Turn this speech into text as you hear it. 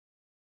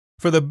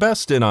For the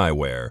best in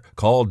eyewear,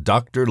 call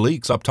Dr.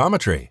 Leek's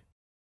Optometry.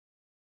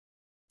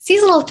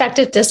 Seasonal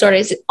affective disorder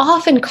is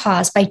often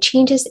caused by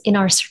changes in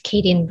our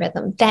circadian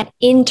rhythm, that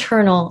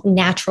internal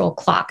natural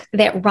clock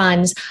that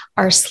runs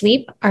our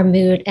sleep, our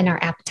mood, and our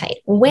appetite.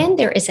 When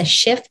there is a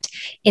shift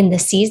in the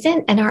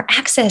season and our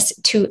access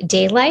to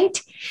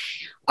daylight,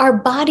 our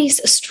bodies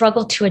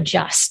struggle to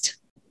adjust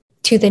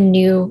to the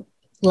new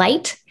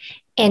light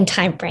and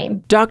time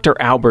frame. Dr.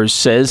 Albers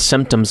says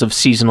symptoms of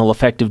seasonal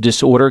affective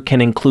disorder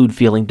can include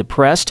feeling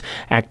depressed,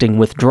 acting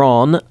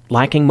withdrawn,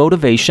 lacking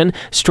motivation,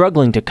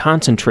 struggling to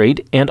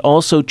concentrate, and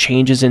also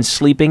changes in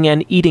sleeping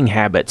and eating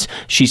habits.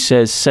 She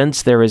says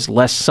since there is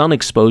less sun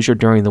exposure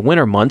during the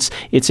winter months,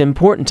 it's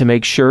important to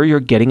make sure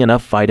you're getting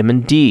enough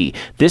vitamin D.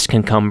 This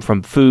can come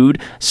from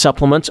food,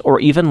 supplements,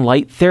 or even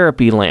light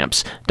therapy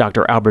lamps.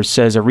 Dr. Albers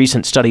says a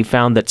recent study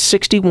found that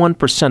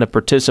 61% of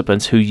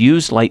participants who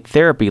used light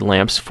therapy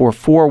lamps for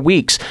 4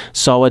 weeks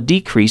saw a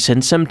decrease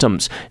in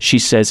symptoms. She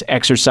says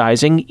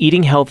exercising,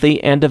 eating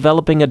healthy, and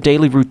developing a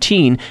daily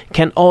routine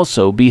can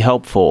also be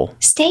helpful.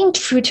 Staying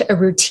true to a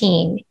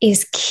routine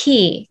is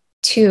key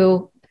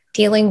to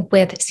dealing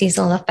with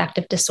seasonal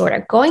affective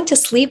disorder. Going to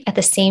sleep at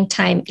the same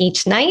time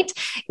each night,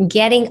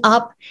 getting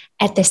up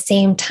at the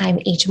same time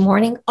each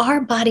morning. Our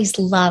bodies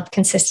love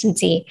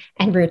consistency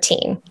and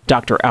routine.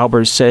 Dr.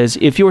 Albers says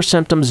if your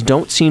symptoms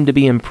don't seem to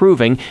be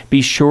improving,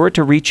 be sure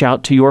to reach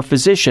out to your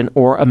physician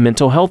or a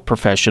mental health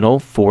professional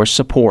for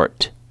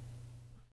support.